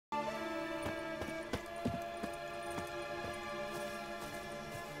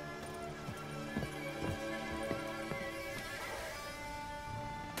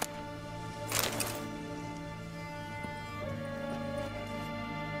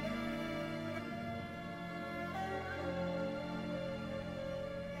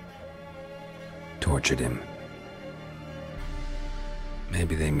tortured him.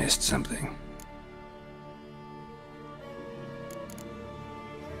 Maybe they missed something.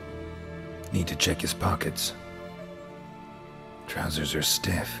 Need to check his pockets. Trousers are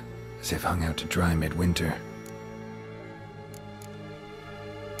stiff, as if hung out to dry midwinter.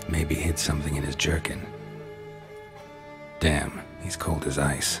 Maybe hid something in his jerkin. Damn, he's cold as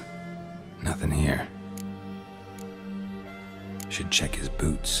ice. Nothing here. Should check his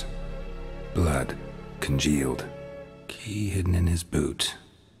boots. Blood, congealed. Key hidden in his boot.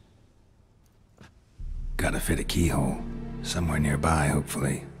 Gotta fit a keyhole. Somewhere nearby,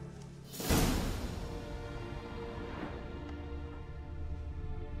 hopefully.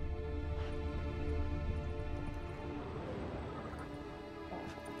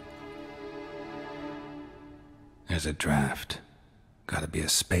 There's a draft. Gotta be a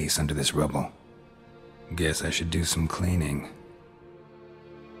space under this rubble. Guess I should do some cleaning.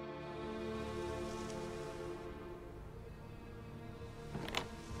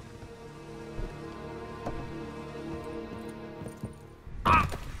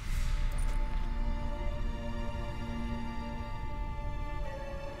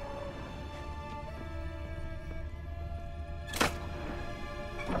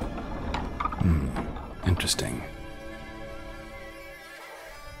 Interesting.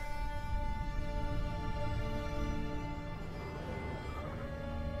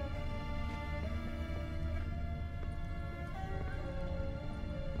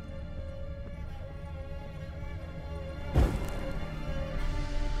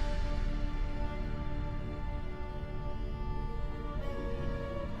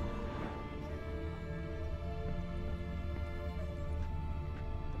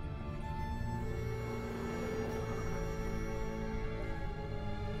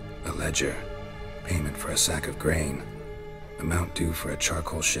 A ledger. Payment for a sack of grain. Amount due for a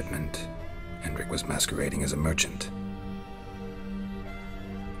charcoal shipment. Hendrik was masquerading as a merchant.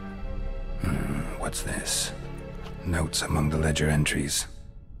 What's this? Notes among the ledger entries.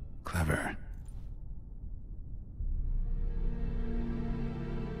 Clever.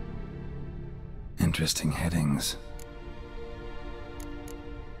 Interesting headings.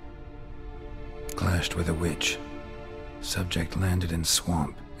 Clashed with a witch. Subject landed in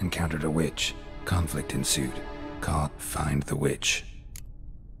swamp. Encountered a witch. Conflict ensued. Caught, find the witch.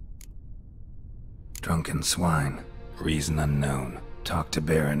 Drunken swine. Reason unknown. Talk to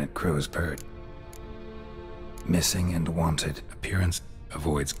Baron at Crow's Pert. Missing and wanted. Appearance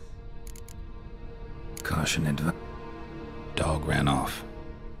avoids. Caution advised. Dog ran off.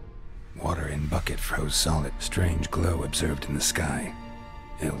 Water in bucket froze solid. Strange glow observed in the sky.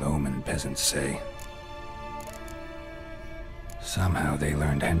 Ill omen, peasants say. Somehow they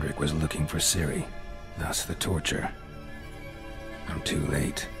learned Hendrik was looking for Ciri, thus the torture. I'm too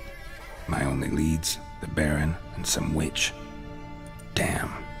late. My only leads, the Baron and some witch.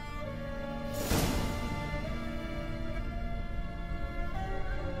 Damn.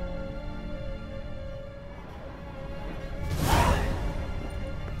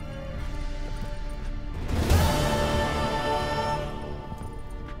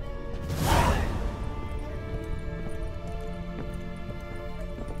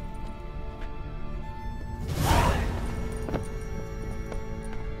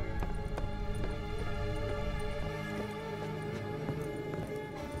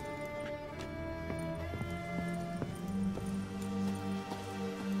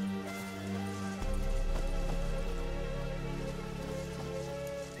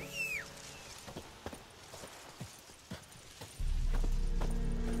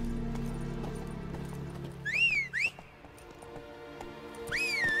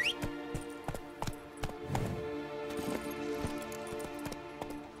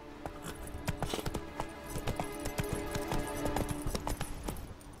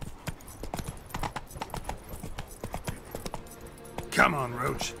 Come on,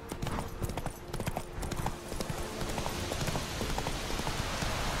 Roach.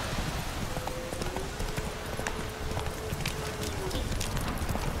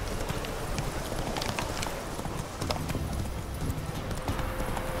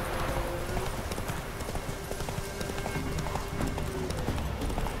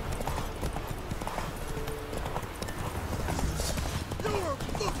 You're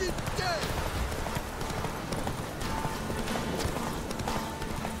fucking dead!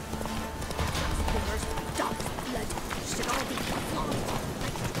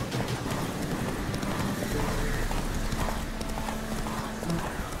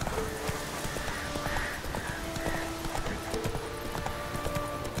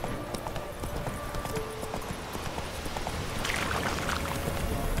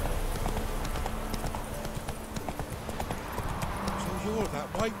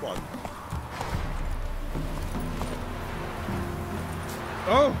 right one.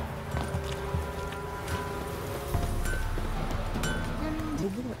 Oh! The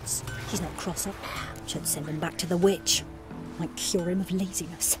warts. She's not cross up. Should send him back to the witch. Might cure him of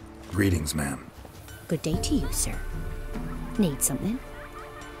laziness. Greetings, ma'am. Good day to you, sir. Need something?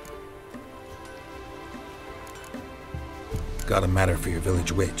 Got a matter for your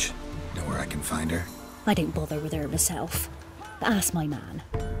village witch. Know where I can find her? I don't bother with her myself. But ask my man.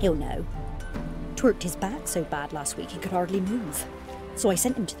 He'll know. Twerked his back so bad last week he could hardly move. So I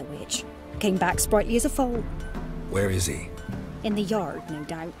sent him to the witch. Came back sprightly as a foal. Where is he? In the yard, no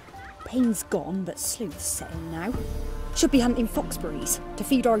doubt. Pain's gone, but sleuth's setting now. Should be hunting foxberries to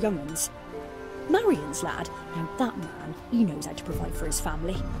feed our young uns. Marion's lad. Now that man, he knows how to provide for his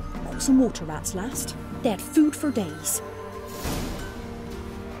family. Got some water rats last. They had food for days.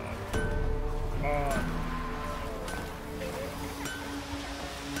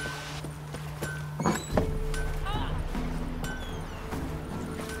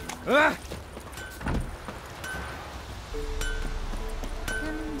 Ah!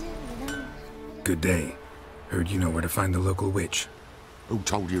 Good day. Heard you know where to find the local witch. Who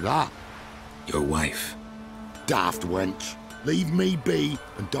told you that? Your wife. Daft wench. Leave me be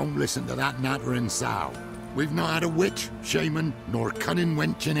and don't listen to that nattering sow. We've not had a witch, shaman, nor cunning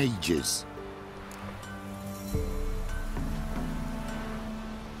wench in ages.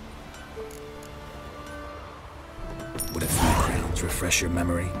 Would a few crowns refresh your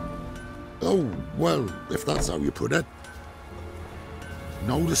memory? Oh, well, if that's how you put it.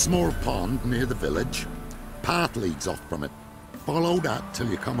 Know the small pond near the village? Path leads off from it. Follow that till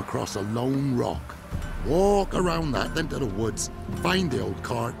you come across a lone rock. Walk around that, then to the woods. Find the old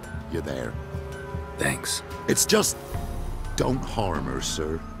cart. You're there. Thanks. It's just... don't harm her,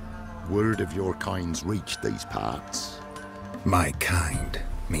 sir. Word of your kind's reached these parts. My kind,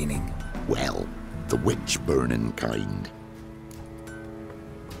 meaning? Well, the witch-burning kind.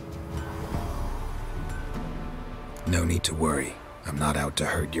 No need to worry. I'm not out to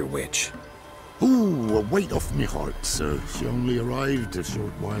hurt your witch. Ooh, a weight off me heart, sir. She only arrived a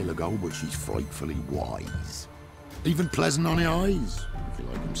short while ago, but she's frightfully wise. Even pleasant on the eyes, if you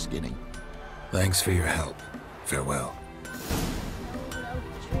like 'em skinny. Thanks for your help. Farewell.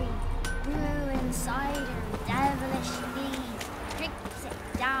 Brew inside her devilish leaves, drinks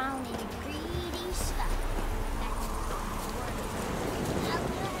it down in a greedy slough.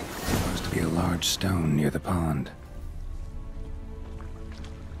 Supposed to be a large stone near the pond.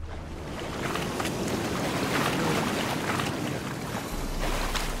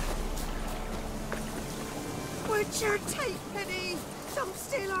 Would you take pity? Some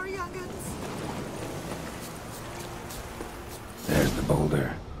still our young'uns. There's the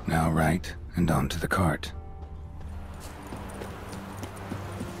boulder. Now right, and onto the cart.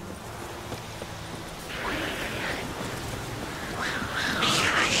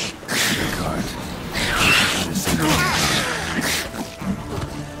 The cart.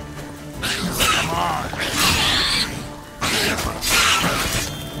 Come on!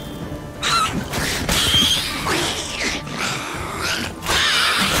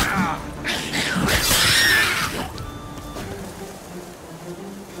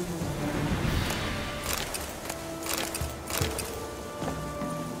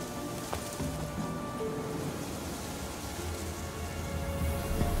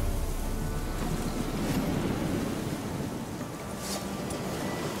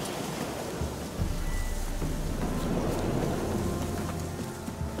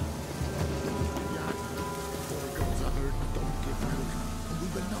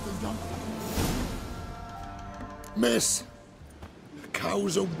 Miss,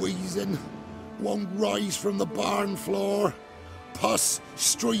 cows are wheezing, won't rise from the barn floor. Pus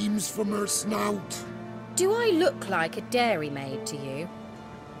streams from her snout. Do I look like a dairymaid to you?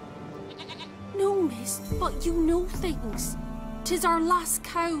 No, miss, but you know things. 'Tis our last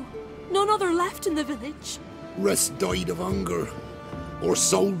cow. None other left in the village. Rest died of hunger, or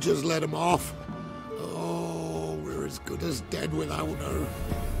soldiers let him off. Oh, we're as good as dead without her.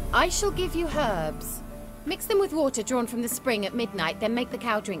 I shall give you herbs. Mix them with water drawn from the spring at midnight, then make the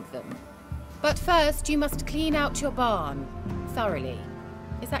cow drink them. But first, you must clean out your barn thoroughly.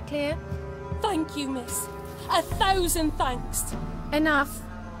 Is that clear? Thank you, miss. 1,000 thanks. Enough.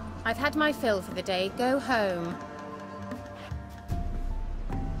 I've had my fill for the day. Go home.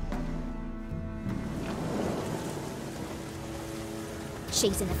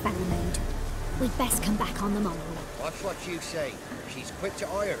 She's in a foul mood. We'd best come back on the morrow. Watch what you say. She's quick to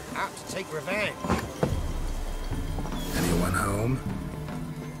ire, apt to take revenge. Anyone home?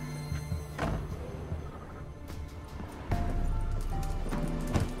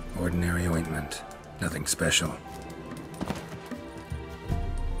 ordinary ointment. Nothing special.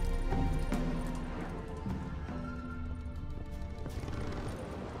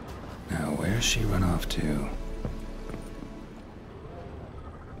 Now, where's she run off to?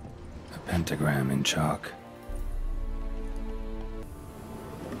 A pentagram in chalk.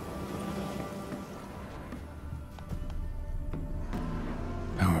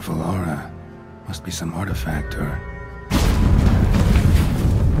 Powerful aura. Must be some artifact or...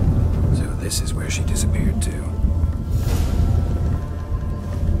 So this is where she disappeared to.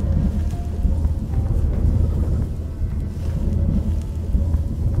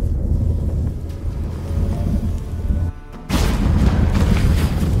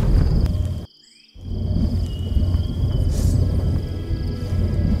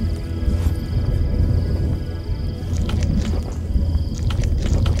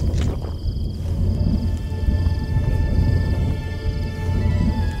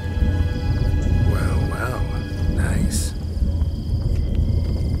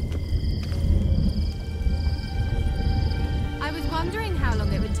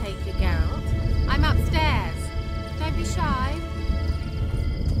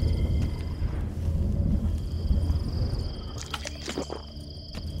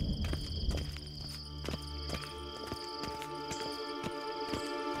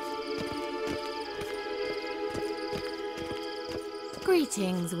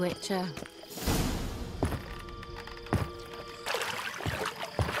 Greetings, Witcher.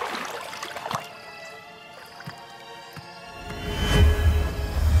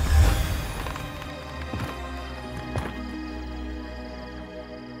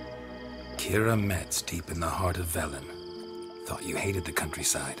 Kira Metz, deep in the heart of Velen. Thought you hated the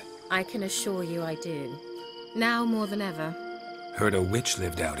countryside. I can assure you I do. Now more than ever. Heard a witch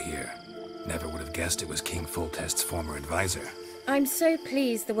lived out here. Never would have guessed it was King Foltest's former advisor. I'm so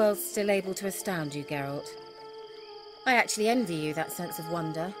pleased the world's still able to astound you, Geralt. I actually envy you that sense of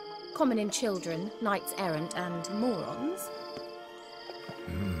wonder. Common in children, knights errant, and morons.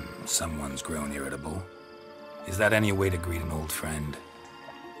 Someone's grown irritable. Is that any way to greet an old friend?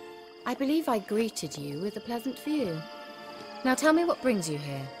 I believe I greeted you with a pleasant view. Now tell me what brings you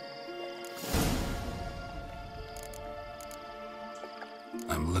here.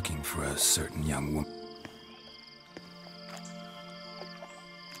 I'm looking for a certain young woman.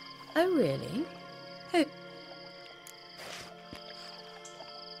 Oh, really? Who?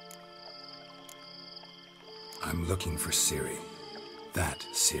 I'm looking for Ciri. That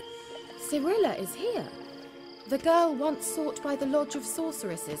Ciri. Cirilla is here. The girl once sought by the Lodge of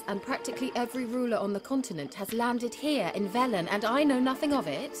Sorceresses, and practically every ruler on the continent has landed here in Velen, and I know nothing of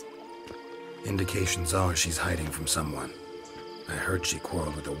it. Indications are she's hiding from someone. I heard she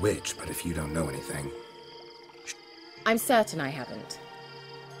quarreled with a witch, but if you don't know anything... I'm certain I haven't.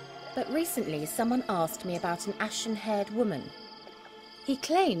 But recently someone asked me about an ashen-haired woman. He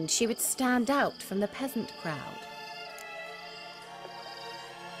claimed she would stand out from the peasant crowd.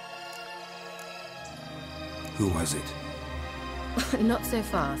 Who was it? Not so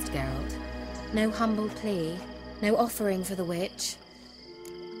fast, Geralt. No humble plea, no offering for the witch.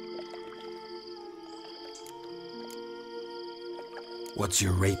 What's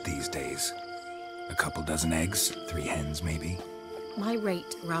your rate these days? A couple dozen eggs? 3 hens, maybe? My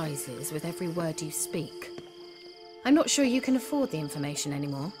rate rises with every word you speak. I'm not sure you can afford the information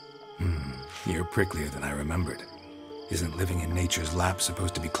anymore. You're pricklier than I remembered. Isn't living in nature's lap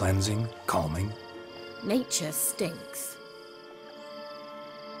supposed to be cleansing, calming? Nature stinks.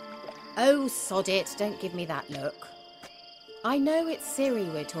 Oh, sod it, don't give me that look. I know it's Ciri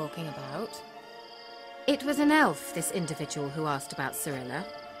we're talking about. It was an elf, this individual who asked about Cirilla.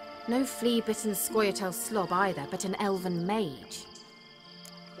 No flea-bitten Scoia'tael slob either, but an elven mage.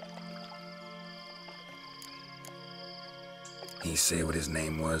 He say what his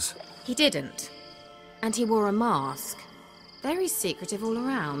name was? He didn't. And he wore a mask. Very secretive all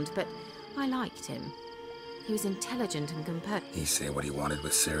around, but I liked him. He was intelligent and composed. He say what he wanted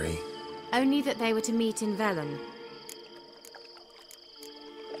with Ciri? Only that they were to meet in Velen.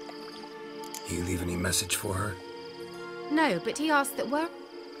 He leave any message for her? No, but he asked that where...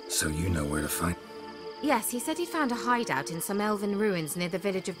 So you know where to find... Yes, he said he'd found a hideout in some elven ruins near the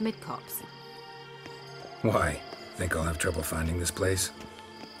village of Midcopse. Why? Think I'll have trouble finding this place?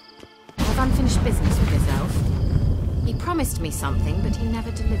 I've unfinished business with this elf. He promised me something, but he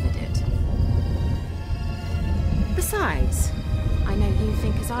never delivered it. Besides, I know you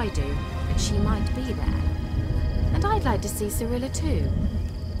think as I do, that she might be there. And I'd like to see Cirilla too.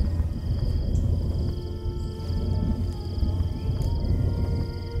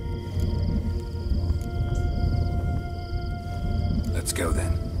 Let's go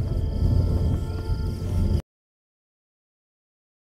then.